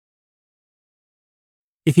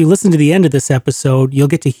If you listen to the end of this episode, you'll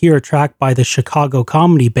get to hear a track by the Chicago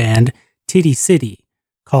comedy band Titty City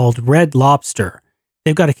called Red Lobster.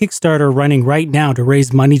 They've got a Kickstarter running right now to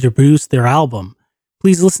raise money to produce their album.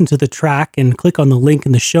 Please listen to the track and click on the link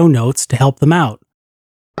in the show notes to help them out.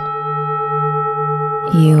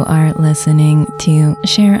 You are listening to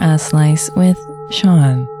Share a Slice with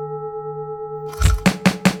Sean.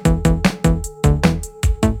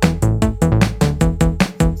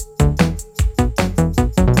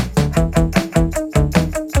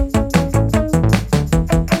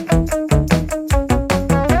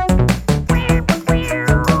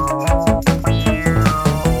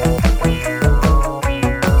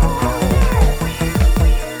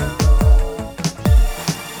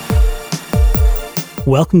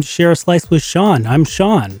 Welcome to Share a Slice with Sean. I'm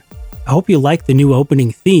Sean. I hope you like the new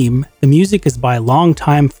opening theme. The music is by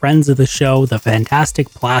longtime friends of the show, the Fantastic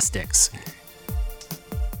Plastics.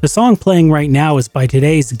 The song playing right now is by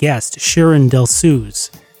today's guest, Shirin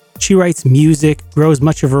Delsooz. She writes music, grows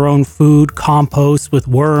much of her own food, composts with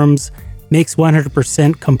worms, makes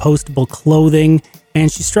 100% compostable clothing,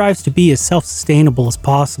 and she strives to be as self-sustainable as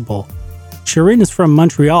possible. Shirin is from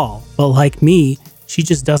Montreal, but like me, she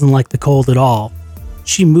just doesn't like the cold at all.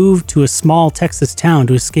 She moved to a small Texas town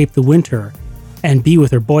to escape the winter and be with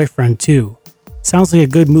her boyfriend too. Sounds like a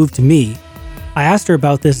good move to me. I asked her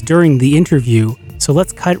about this during the interview, so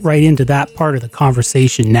let's cut right into that part of the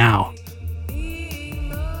conversation now.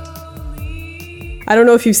 I don't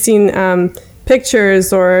know if you've seen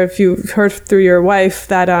pictures or if you've heard through your wife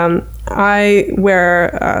that I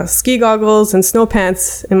wear ski goggles and snow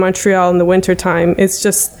pants in Montreal in the wintertime. It's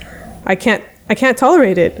just, I can't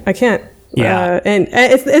tolerate it. I can't. Yeah. And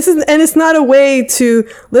it's not a way to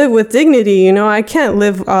live with dignity. You know, I can't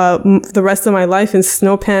live the rest of my life in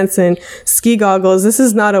snow pants and ski goggles. This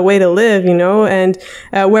is not a way to live, you know, and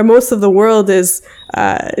where most of the world is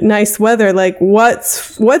nice weather. Like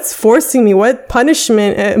what's forcing me? What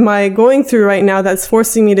punishment am I going through right now that's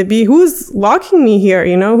forcing me to be? Who's locking me here?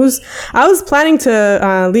 You know, I was planning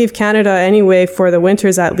to leave Canada anyway for the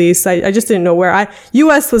winters at least. I just didn't know where.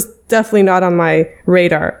 US was definitely not on my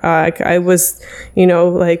radar. I was, you know,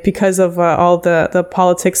 like because of all the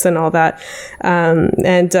politics and all that,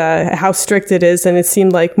 and how strict it is, and it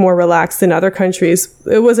seemed like more relaxed in other countries.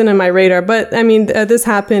 It wasn't in my radar, but I mean, this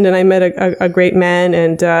happened, and I met a great man,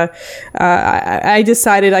 and I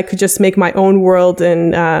decided I could just make my own world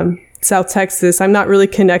in South Texas. I'm not really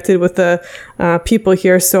connected with the people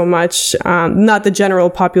here so much, not the general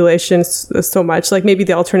population so much, like maybe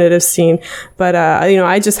the alternative scene. But, you know,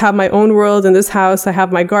 I just have my own world in this house. I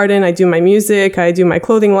have my garden. I do my music. I do my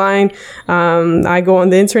clothing line. I go on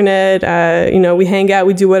the internet. You know, we hang out.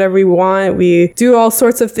 We do whatever we want. We do all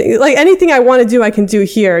sorts of things. Like anything I want to do, I can do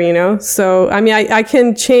here, you know? So, I mean, I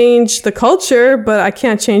can change the culture, but I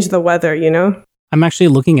can't change the weather, you know? I'm actually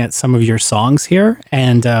looking at some of your songs here,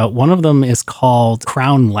 and one of them is called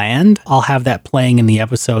Crown Land. I'll have that playing in the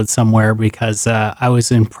episode somewhere because I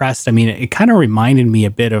was impressed. I mean, it kind of reminded me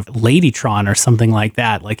a bit of Ladytron or something like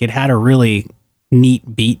that. Like it had a really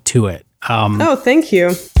neat beat to it. Oh, thank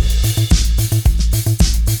you.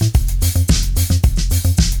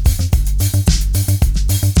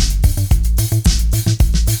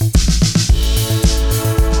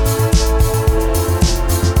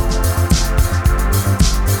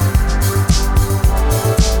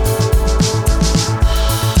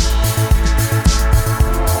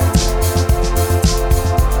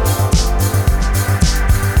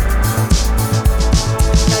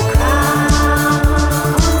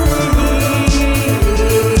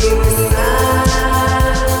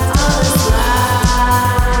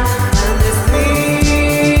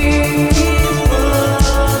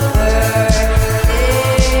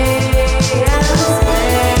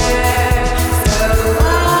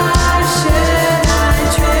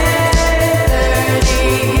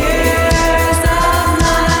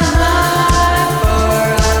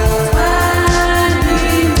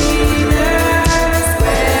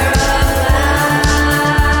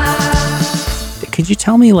 Could you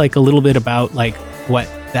tell me like a little bit about like what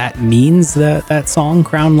that means, that song,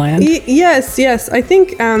 Crown Land? Yes. I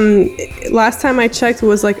think last time I checked it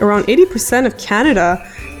was like around 80% of Canada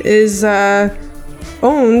is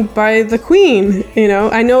owned by the Queen. You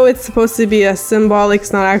know, I know it's supposed to be a symbolic,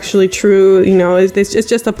 it's not actually true. You know, it's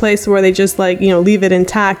just a place where they just like, you know, leave it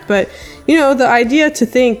intact. But, you know, the idea to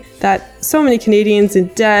think that so many Canadians in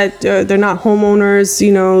debt, they're not homeowners,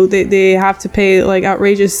 you know, they have to pay like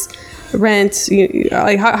outrageous rent.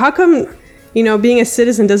 Like how come, you know, being a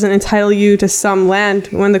citizen doesn't entitle you to some land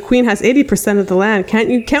when the Queen has 80% of the land?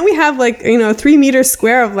 Can't we have like, you know, 3 meters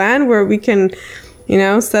square of land where we can,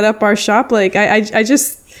 set up our shop. Like I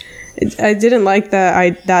just I didn't like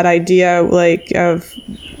that idea, like of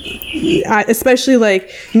especially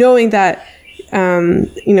like knowing that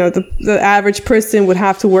the average person would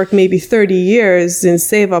have to work maybe 30 years and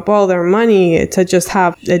save up all their money to just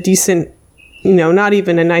have a decent, not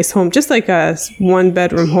even a nice home, just like a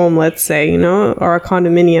 1-bedroom home, let's say, or a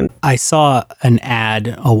condominium. I saw an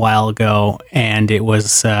ad a while ago, and it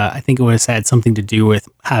was, I think had something to do with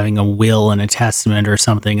having a will and a testament or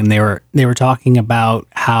something. And they were talking about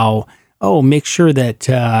how, make sure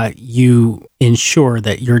that you ensure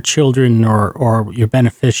that your children or your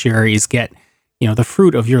beneficiaries get the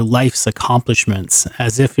fruit of your life's accomplishments,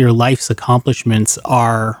 as if your life's accomplishments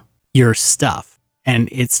are your stuff. And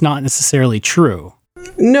it's not necessarily true.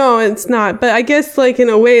 No, it's not. But I guess like in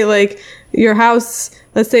a way, like your house,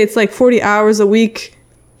 let's say it's like 40 hours a week,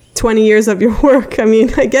 20 years of your work. I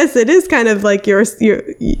mean, I guess it is kind of like you,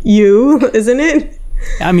 isn't it?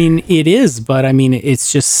 I mean, it is, but I mean,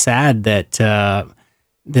 it's just sad that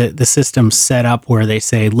the system's set up where they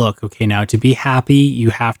say, look, okay, now to be happy,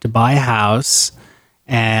 you have to buy a house.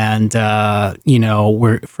 And,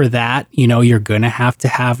 for that, you're going to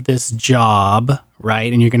have this job,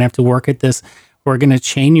 right? And you're going to have to work at this. We're going to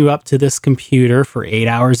chain you up to this computer for 8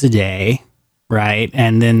 hours a day, right?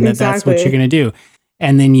 And then that's what you're going to do.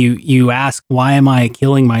 And then you ask, why am I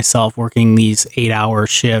killing myself working these 8-hour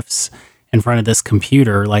shifts in front of this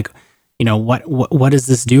computer? Like, what does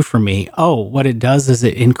this do for me? Oh, what it does is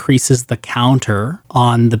it increases the counter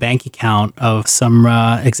on the bank account of some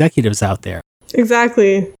executives out there.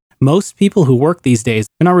 Exactly. Most people who work these days,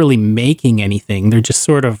 they're not really making anything. They're just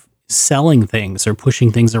sort of selling things or pushing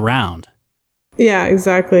things around. Yeah,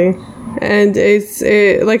 exactly. And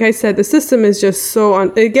like I said, the system is just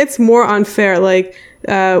it gets more unfair. Like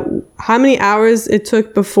how many hours it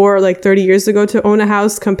took before, like 30 years ago, to own a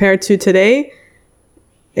house compared to today.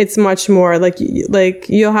 It's much more like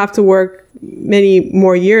you'll have to work many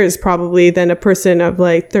more years probably than a person of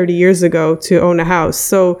like 30 years ago to own a house.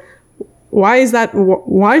 So why is that?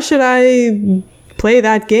 Why should I play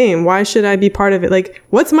that game? Why should I be part of it? Like,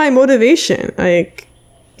 what's my motivation? Like,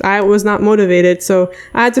 I was not motivated. So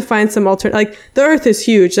I had to find some like the earth is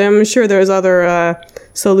huge. I'm sure there's other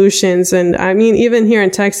solutions. And I mean, even here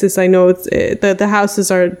in Texas, I know the houses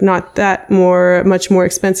are not that much more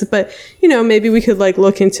expensive, but maybe we could like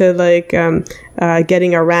look into like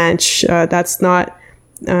getting a ranch that's not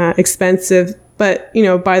expensive, but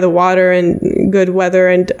by the water and good weather,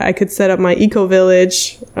 and I could set up my eco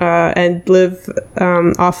village and live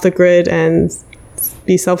off the grid and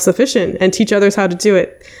be self-sufficient and teach others how to do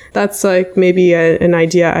it. That's like maybe an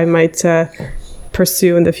idea I might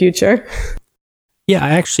pursue in the future. Yeah,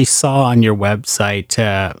 I actually saw on your website,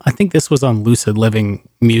 I think this was on Lucid Living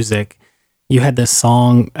Music, you had this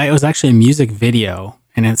song, it was actually a music video,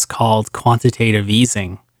 and it's called Quantitative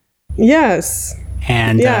Easing. Yes.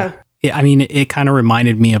 And yeah. It kind of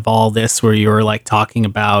reminded me of all this where you were like talking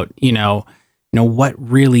about, what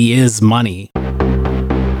really is money.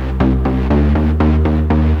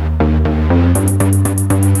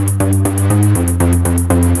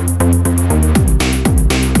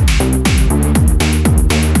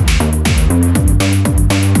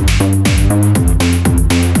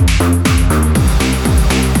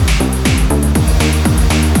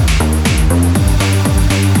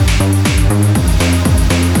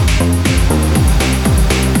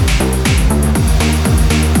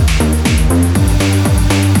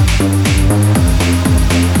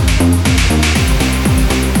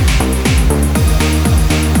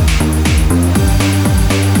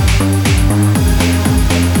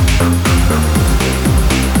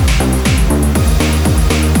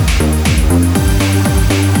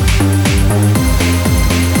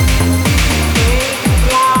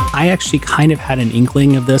 I actually kind of had an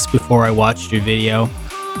inkling of this before I watched your video.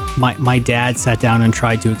 My dad sat down and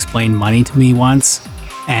tried to explain money to me once,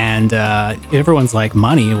 and everyone's like,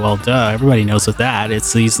 money? Well, duh, everybody knows what that.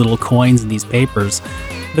 It's these little coins and these papers.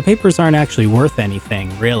 The papers aren't actually worth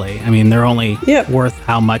anything, really. I mean, they're only worth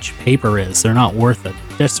how much paper is. They're not worth it.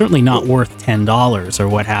 They're certainly not worth $10 or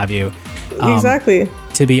what have you. Exactly.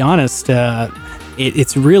 To be honest,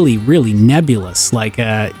 it's really, really nebulous. Like,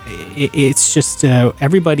 it's just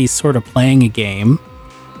everybody's sort of playing a game.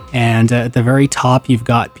 And at the very top, you've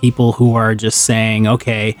got people who are just saying,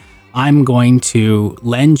 okay, I'm going to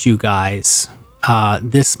lend you guys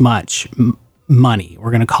this much money.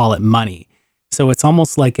 We're going to call it money. So it's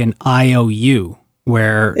almost like an IOU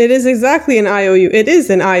where... It is exactly an IOU. It is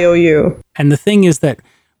an IOU. And the thing is that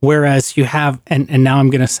whereas you have, and now I'm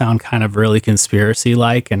going to sound kind of really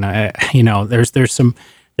conspiracy-like, and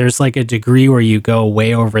there's like a degree where you go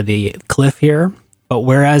way over the cliff here, But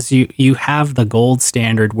whereas you have the gold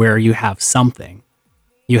standard where you have something,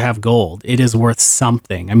 you have gold, it is worth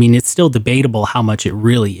something. I mean, it's still debatable how much it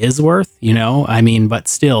really is worth, I mean, but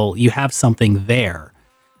still you have something there.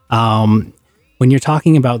 When you're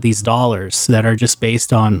talking about these dollars that are just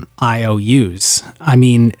based on IOUs, I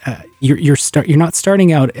mean, you're not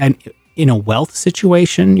starting out in a wealth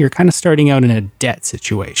situation. You're kind of starting out in a debt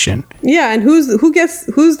situation. Yeah, and who's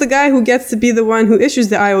the guy who gets to be the one who issues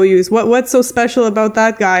the IOUs? What's so special about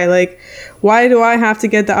that guy? Like, why do I have to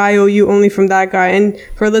get the IOU only from that guy? And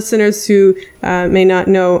for listeners who may not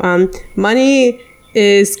know, money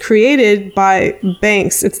is created by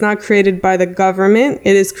banks. It's not created by the government.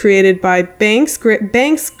 It is created by banks.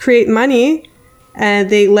 Banks create money and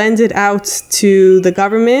they lend it out to the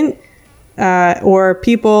government or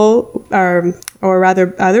people, or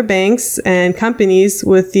rather other banks and companies,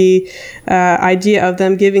 with the idea of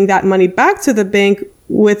them giving that money back to the bank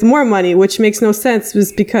with more money, which makes no sense,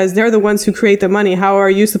 because they're the ones who create the money. How are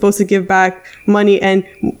you supposed to give back money and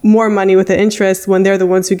more money with the interest when they're the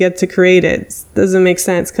ones who get to create it? Doesn't make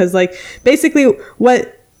sense. Because basically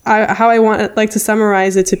how I like to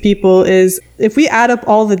summarize it to people is, if we add up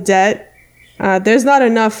all the debt, there's not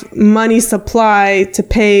enough money supply to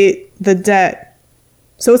pay the debt.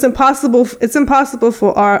 So it's impossible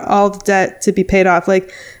for all the debt to be paid off. I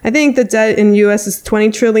think the debt in US is 20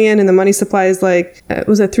 trillion and the money supply is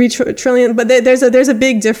was it 3 trillion? But there's a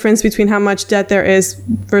big difference between how much debt there is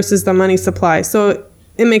versus the money supply. So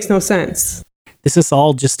it makes no sense. This is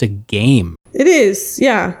all just a game. It is,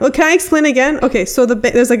 yeah. Well, can I explain again? Okay, so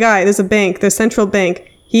there's a bank, the central bank.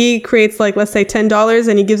 He creates let's say $10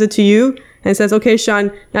 and he gives it to you and says, okay,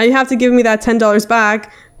 Sean, now you have to give me that $10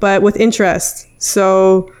 back, but with interest.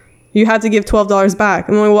 So you have to give $12 back.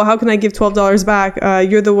 I'm like, well, how can I give $12 back?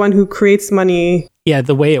 You're the one who creates money. Yeah,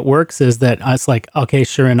 the way it works is that it's okay,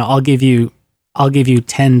 Shirin, I'll give you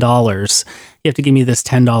 $10. You have to give me this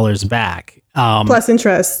 $10 back. Plus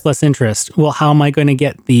interest. Plus interest. Well, how am I going to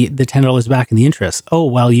get the $10 back in the interest? Oh,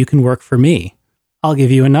 well, you can work for me. I'll give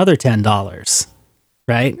you another $10.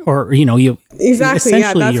 Right? Or, you exactly.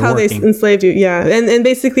 Yeah, that's how they enslaved you. Yeah. And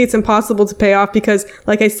basically it's impossible to pay off because,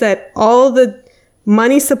 like I said, all the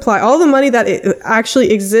money supply, all the money that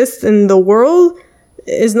actually exists in the world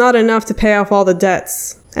is not enough to pay off all the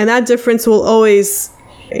debts. And that difference will always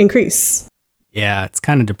increase. Yeah, it's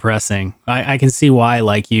kind of depressing. I can see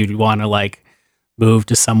why you'd want to move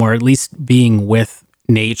to somewhere, at least being with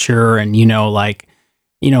nature and,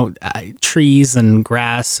 trees and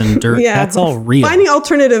grass and dirt. Yeah, that's all real. Finding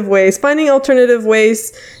alternative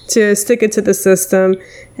ways to stick it to the system.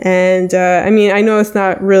 And I know it's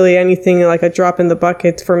not really anything like a drop in the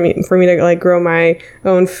bucket for me to grow my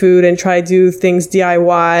own food and try to do things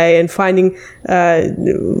DIY and finding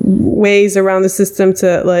ways around the system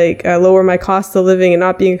to lower my cost of living and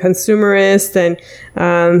not being a consumerist,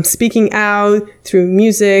 and speaking out through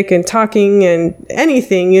music and talking and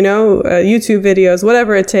anything, YouTube videos,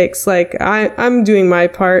 whatever it takes. I'm doing my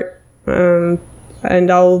part, and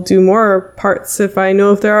I'll do more parts if I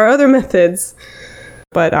know if there are other methods.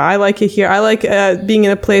 But I like it here. I like being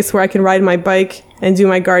in a place where I can ride my bike and do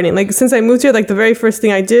my gardening. Since I moved here, the very first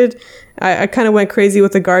thing I did, I kind of went crazy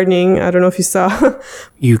with the gardening. I don't know if you saw.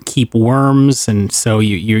 You keep worms, and so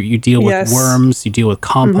you deal with worms. You deal with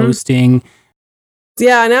composting. Mm-hmm.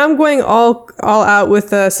 Yeah, now I'm going all out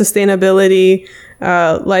with sustainability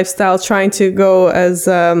lifestyle, trying to go as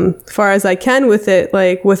far as I can with it.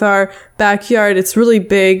 With our backyard, it's really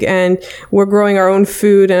big and we're growing our own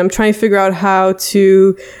food, and I'm trying to figure out how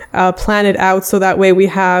to plan it out so that way we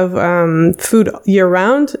have food year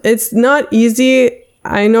round. It's not easy.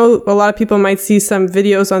 I know a lot of people might see some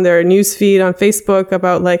videos on their newsfeed on Facebook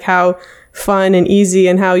about how fun and easy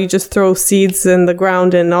and how you just throw seeds in the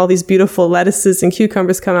ground and all these beautiful lettuces and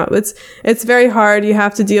cucumbers come out. It's very hard. You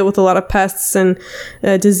have to deal with a lot of pests and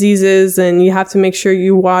diseases, and you have to make sure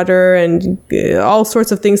you water, and all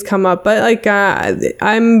sorts of things come up. But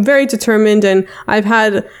I'm very determined, and I've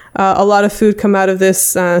had a lot of food come out of this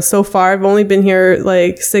so far. I've only been here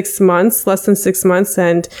 6 months, less than 6 months,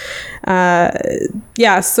 and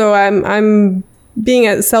so I'm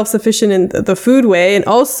being self-sufficient in the food way, and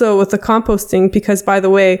also with the composting, because, by the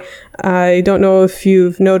way, I don't know if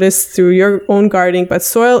you've noticed through your own gardening, but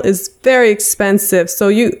soil is very expensive. So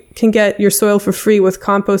you can get your soil for free with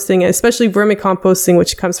composting, especially vermicomposting,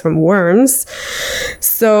 which comes from worms.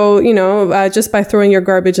 So, just by throwing your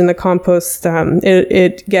garbage in the compost,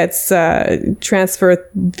 it gets transferred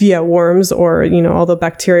via worms or, all the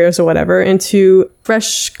bacteria or whatever into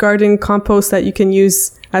fresh garden compost that you can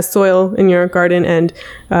use as soil in your garden and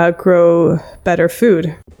grow better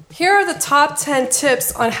food. Here are the top 10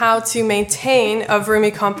 tips on how to maintain a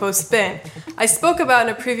vermicompost bin. I spoke about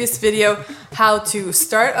in a previous video how to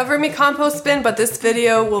start a vermicompost bin, but this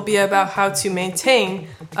video will be about how to maintain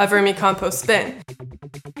a vermicompost bin.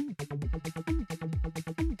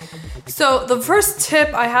 So the first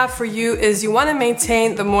tip I have for you is you want to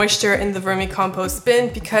maintain the moisture in the vermicompost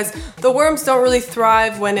bin because the worms don't really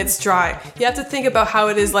thrive when it's dry. You have to think about how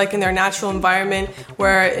it is like in their natural environment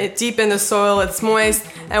where deep in the soil it's moist,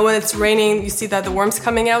 and when it's raining you see that the worms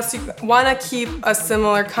coming out, so you want to keep a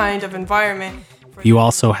similar kind of environment. You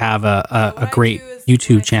also have a great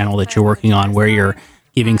YouTube channel that you're working on where you're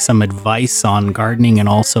giving some advice on gardening and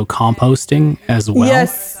also composting as well.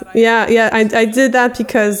 Yes. Yeah. I did that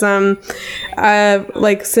because,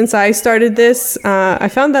 since I started this, I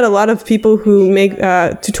found that a lot of people who make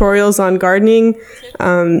tutorials on gardening,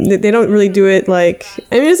 they don't really do it it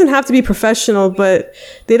doesn't have to be professional, but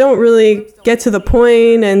they don't really get to the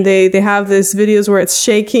point, and they have this videos where it's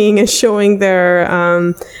shaking and showing their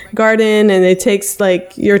garden, and it takes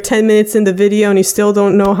you're 10 minutes in the video and you still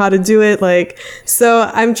don't know how to do it. So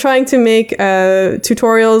I'm trying to make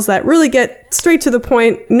tutorials that really get straight to the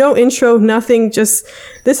point, no intro, nothing, just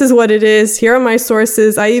this is what it is. Here are my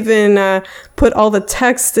sources. I even put all the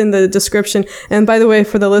text in the description. And by the way,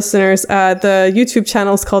 for the listeners, the YouTube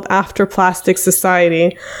channel is called After Plastic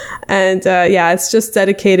Society. And it's just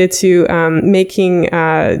dedicated to making,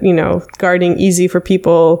 gardening easy for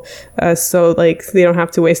people so they don't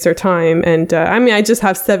have to waste their time. And I just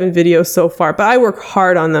have 7 videos so far, but I work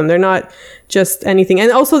hard on them. They're not just anything.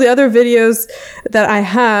 And also the other videos that I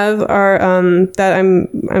have are that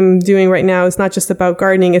I'm doing right now is not just about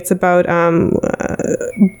gardening, it's about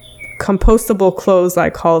compostable clothes, I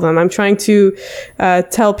call them. I'm trying to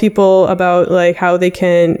tell people about how they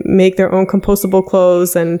can make their own compostable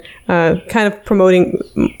clothes, and kind of promoting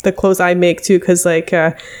the clothes I make too, because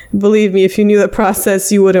believe me, if you knew the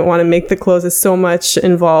process, you wouldn't want to make the clothes. It's so much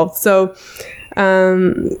involved. So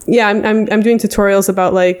I'm doing tutorials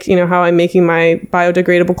about how I'm making my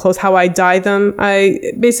biodegradable clothes, how I dye them.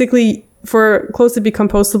 I basically, for clothes to be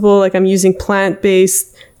compostable, I'm using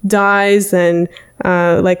plant-based dyes and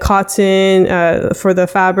cotton for the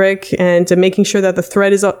fabric, and making sure that the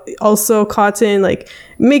thread is also cotton,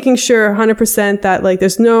 making sure 100% that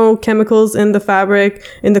there's no chemicals in the fabric,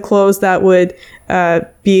 in the clothes that would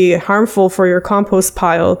be harmful for your compost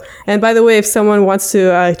pile. And by the way, if someone wants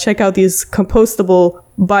to check out these compostable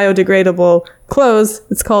biodegradable clothes,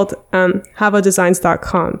 it's called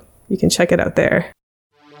havadesigns.com. You can check it out there.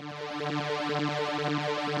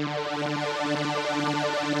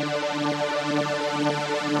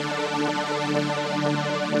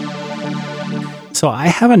 So I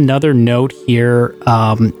have another note here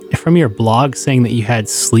from your blog saying that you had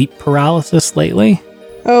sleep paralysis lately.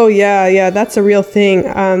 Oh, yeah, that's a real thing.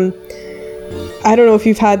 I don't know if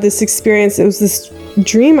you've had this experience. It was this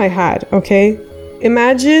dream I had, okay?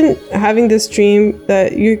 Imagine having this dream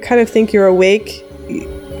that you kind of think you're awake.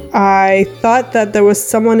 I thought that there was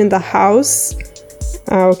someone in the house,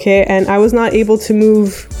 okay, and I was not able to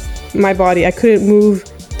move my body. I couldn't move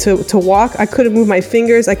to walk. I couldn't move my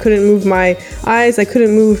fingers. I couldn't move my eyes. I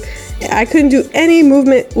couldn't do any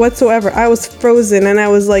movement whatsoever. I was frozen, and I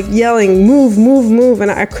was yelling, move, and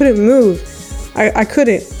I couldn't move. I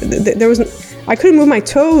couldn't. I couldn't move my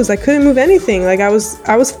toes. I couldn't move anything. I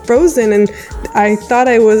was frozen, and I thought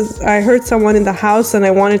I heard someone in the house, and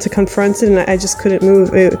I wanted to confront it, and I just couldn't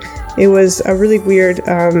move. It was a really weird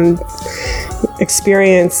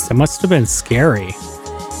experience. It must have been scary.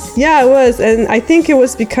 Yeah, it was. And I think it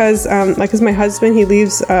was because my husband, he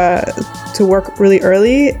leaves to work really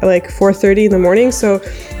early, 4:30 in the morning. So,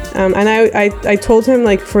 and I told him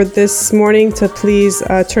for this morning to please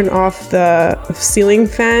turn off the ceiling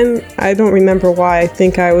fan. I don't remember why. I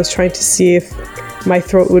think I was trying to see if my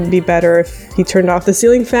throat would be better if he turned off the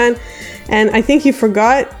ceiling fan. And I think he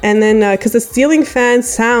forgot. And then, because the ceiling fan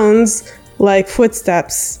sounds like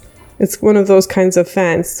footsteps. It's one of those kinds of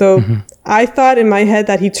fans. So I thought in my head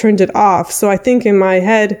that he turned it off. So I think in my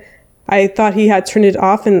head, I thought he had turned it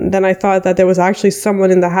off. And then I thought that there was actually someone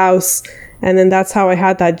in the house. And then that's how I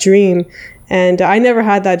had that dream. And I never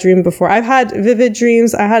had that dream before. I've had vivid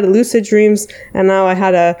dreams. I had lucid dreams. And now I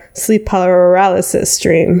had a sleep paralysis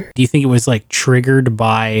dream. Do you think it was triggered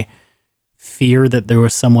by fear that there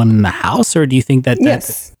was someone in the house? Or do you think that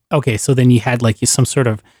yes. Okay, so then you had some sort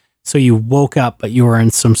of... So you woke up, but you were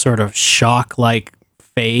in some sort of shock-like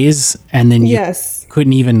phase, and then you yes.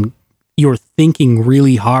 couldn't even you were thinking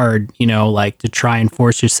really hard, like to try and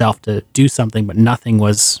force yourself to do something, but nothing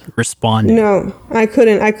was responding. No, I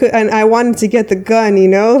couldn't. And I wanted to get the gun,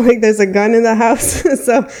 like there's a gun in the house.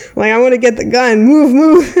 So like, I want to get the gun,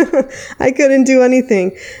 move. I couldn't do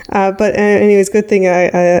anything. But anyways, good thing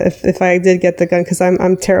if I did get the gun, because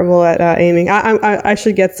I'm terrible at aiming. I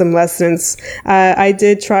should get some lessons. I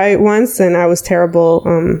did try it once and I was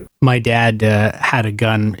terrible. My dad had a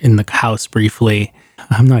gun in the house briefly.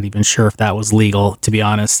 I'm not even sure if that was legal, to be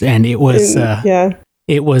honest. And it was,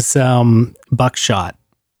 it was buckshot.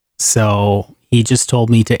 So he just told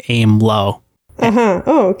me to aim low.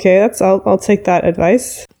 Oh, okay. I'll take that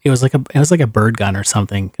advice. It was like a bird gun or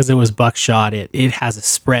something, because it was buckshot. It has a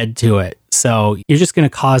spread to it. So you're just going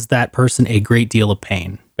to cause that person a great deal of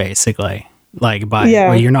pain, basically.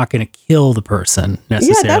 Well, you're not going to kill the person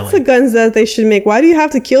necessarily. Yeah, that's the guns that they should make. Why do you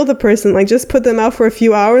have to kill the person? Like, just put them out for a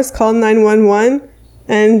few hours, call 911,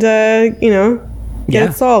 and get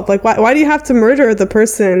it solved. Like, why do you have to murder the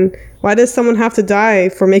person? Why does someone have to die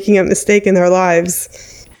for making a mistake in their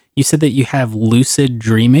lives? You said that you have lucid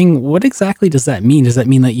dreaming. What exactly does that mean? Does that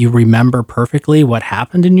mean that you remember perfectly what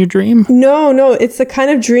happened in your dream? No. It's the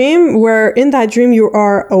kind of dream where in that dream you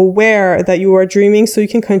are aware that you are dreaming, so you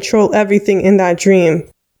can control everything in that dream.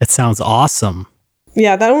 It sounds awesome.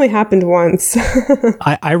 Yeah, that only happened once.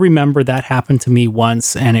 I remember that happened to me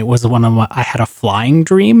once, and it was I had a flying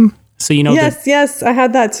dream. So, Yes, I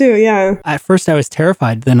had that too, yeah. At first I was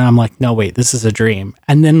terrified. Then I'm like, no, wait, this is a dream.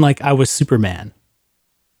 And then I was Superman.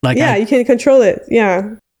 You can control it.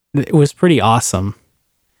 Yeah. It was pretty awesome.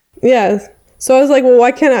 Yeah. So I was like, well,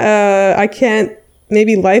 why can't I can't,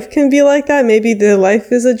 maybe life can be like that. Maybe the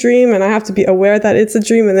life is a dream and I have to be aware that it's a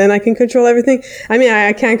dream and then I can control everything. I mean,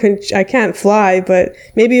 I can't fly, but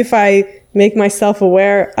maybe if I make myself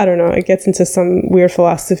aware, I don't know, it gets into some weird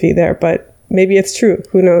philosophy there, but maybe it's true.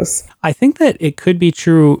 Who knows? I think that it could be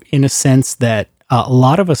true in a sense that a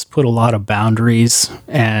lot of us put a lot of boundaries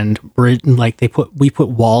and we put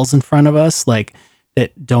walls in front of us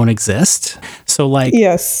that don't exist. So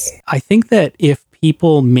yes, I think that if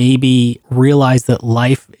people maybe realize that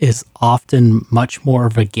life is often much more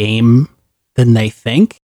of a game than they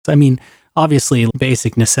think. I mean, obviously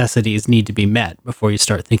basic necessities need to be met before you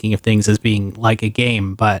start thinking of things as being like a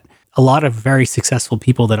game, but a lot of very successful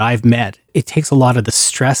people that I've met, it takes a lot of the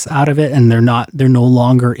stress out of it, and they're no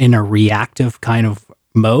longer in a reactive kind of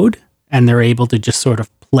mode, and they're able to just sort of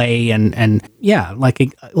play and like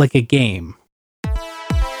a game.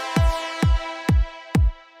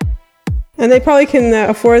 And they probably can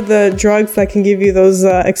afford the drugs that can give you those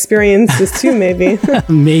experiences too, maybe.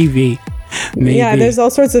 Maybe. Yeah, there's all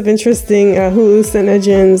sorts of interesting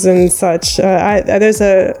hallucinogens and such. There's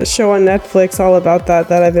a show on Netflix all about that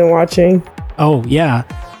I've been watching. Oh, yeah.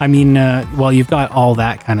 I mean, you've got all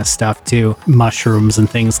that kind of stuff too, mushrooms and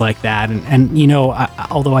things like that. And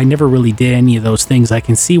although I never really did any of those things, I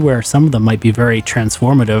can see where some of them might be very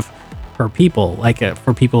transformative for people,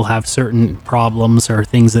 for people who have certain problems or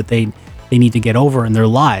things that they need to get over in their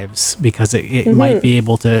lives, because it might be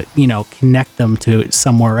able to, connect them to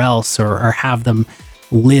somewhere else or have them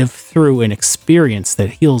live through an experience that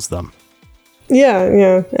heals them.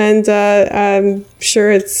 Yeah. And I'm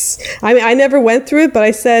sure I never went through it, but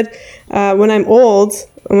I said when I'm old,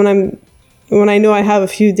 when I know I have a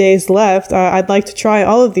few days left, I'd like to try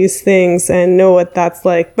all of these things and know what that's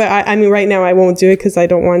like. But I mean, right now I won't do it because I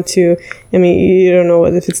don't want to. I mean, you don't know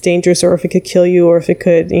if it's dangerous or if it could kill you or if it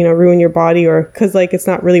could, ruin your body, or because it's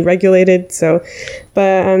not really regulated. So,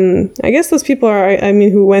 but I guess those people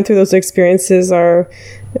who went through those experiences are,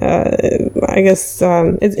 I guess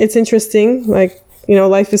it's interesting.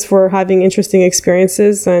 Life is for having interesting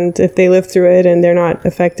experiences, and if they live through it and they're not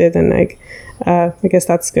affected, then I guess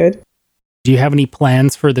that's good. Do you have any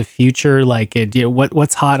plans for the future?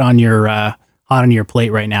 What's hot on your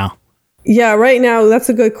plate right now? Yeah, right now, that's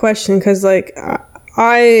a good question, because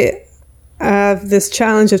I have this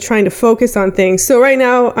challenge of trying to focus on things. So right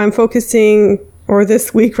now I'm focusing, or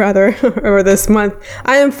this week rather, or this month,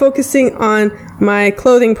 I am focusing on my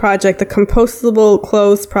clothing project, the Compostable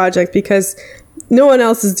clothes project, because no one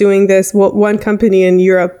else is doing this. Well, one company in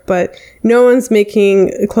Europe, but no one's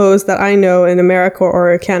making clothes that I know in America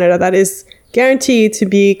or Canada that is guaranteed to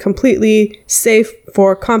be completely safe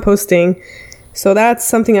for composting. So that's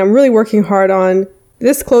something I'm really working hard on.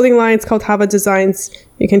 This clothing line is called Hava Designs.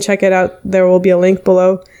 You can check it out. There will be a link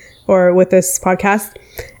below or with this podcast.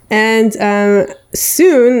 And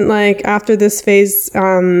soon, after this phase,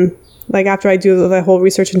 like after I do the whole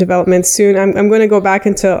research and development soon, I'm going to go back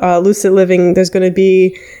into lucid living. There's going to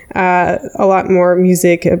be a lot more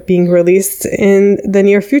music being released in the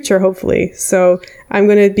near future, hopefully. So I'm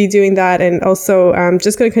going to be doing that, and also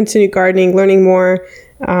just going to continue gardening, learning more,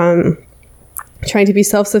 trying to be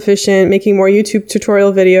self-sufficient, making more YouTube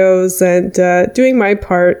tutorial videos, and doing my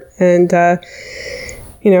part. And,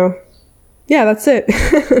 yeah, that's it.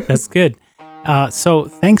 That's good. So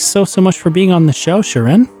thanks so much for being on the show,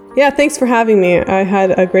 Shirin. Yeah, thanks for having me. I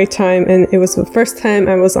had a great time, and it was the first time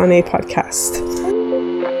I was on a podcast.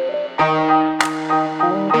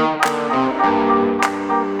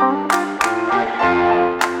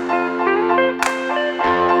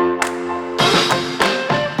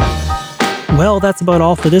 Well, that's about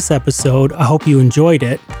all for this episode. I hope you enjoyed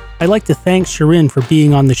it. I'd like to thank Shirin for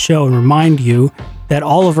being on the show and remind you that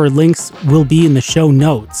all of her links will be in the show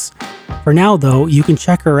notes. For now, though, you can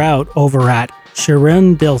check her out over at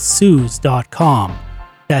ShirinDelsooz.com.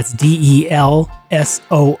 That's DELSOOZ.com.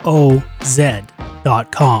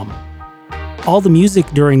 All the music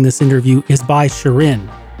during this interview is by Shirin,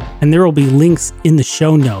 and there will be links in the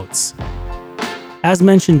show notes. As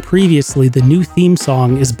mentioned previously, the new theme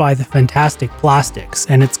song is by the Fantastic Plastics,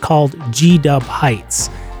 and it's called G-Dub Heights,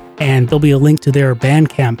 and there'll be a link to their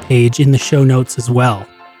Bandcamp page in the show notes as well.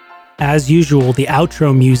 As usual, the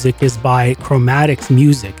outro music is by Chromatics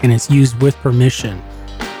Music, and it's used with permission.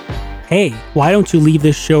 Hey, why don't you leave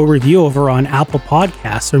this show review over on Apple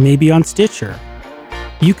Podcasts or maybe on Stitcher?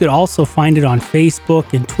 You could also find it on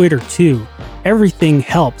Facebook and Twitter too. Everything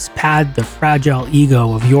helps pad the fragile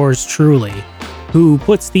ego of yours truly, who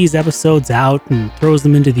puts these episodes out and throws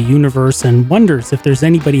them into the universe and wonders if there's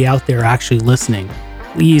anybody out there actually listening.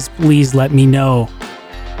 Please let me know.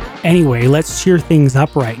 Anyway, let's cheer things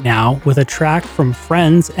up right now with a track from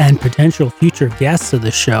friends and potential future guests of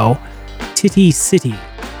the show, Titty City.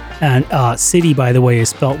 And City, by the way, is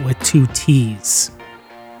spelt with 2 T's.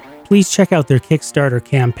 Please check out their Kickstarter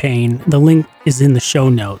campaign. The link is in the show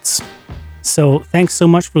notes. So thanks so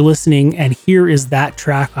much for listening, and here is that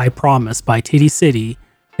track I promised by Titty City.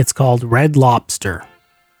 It's called Red Lobster.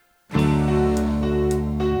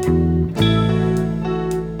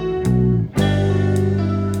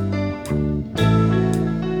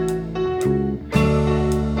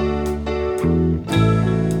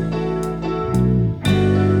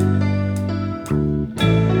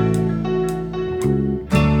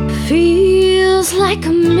 Feels like a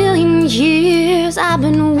million years I've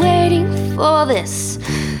been waiting for this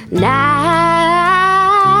night.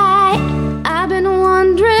 I've been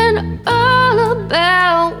wondering all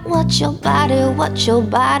about what you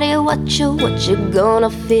gonna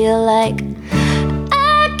feel like.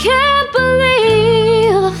 I can't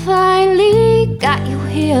believe I finally got you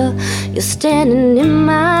here. You're standing in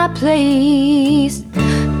my place.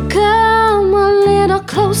 Come a little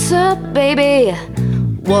closer, baby.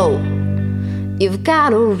 Whoa, you've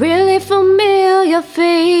got a really familiar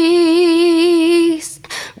face.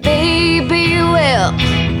 Baby, well,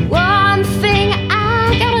 one thing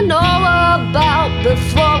I gotta know about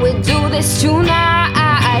before we do this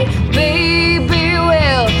tonight. Baby,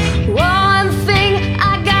 well, one thing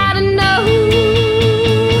I gotta know.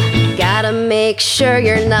 Gotta make sure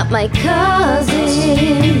you're not my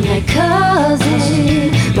cousin, my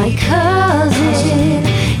cousin, my cousin.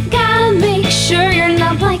 Gotta make sure you're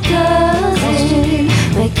not my cousin,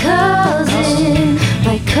 my cousin,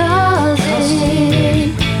 my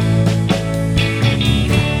cousin.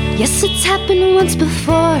 Yes, it's happened once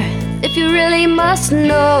before, if you really must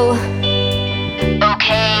know.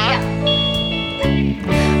 Okay.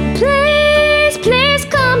 Please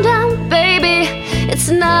calm down, baby. It's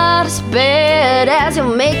not as bad as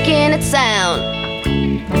you're making it sound.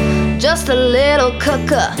 Just a little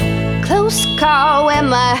cooker, close call when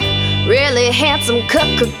my really handsome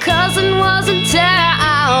cousin was in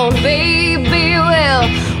town. Baby, well,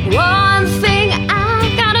 one thing I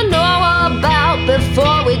gotta know about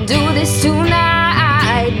before we do this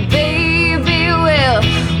tonight. Baby, well,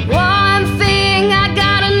 one thing I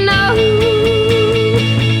gotta know.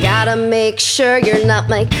 Gotta make sure you're not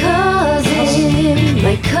my cousin,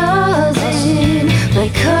 my cousin, my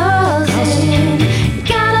cousin.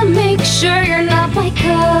 Gotta make sure you're not my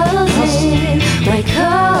cousin, my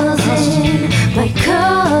cousin, my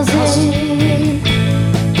cousin.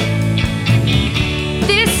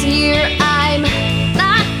 This year I'm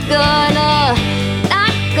not gonna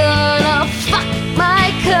fuck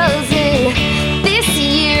my cousin. This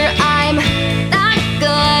year I'm not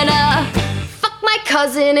gonna fuck my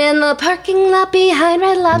cousin in the parking lot behind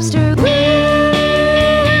Red Lobster. Woo!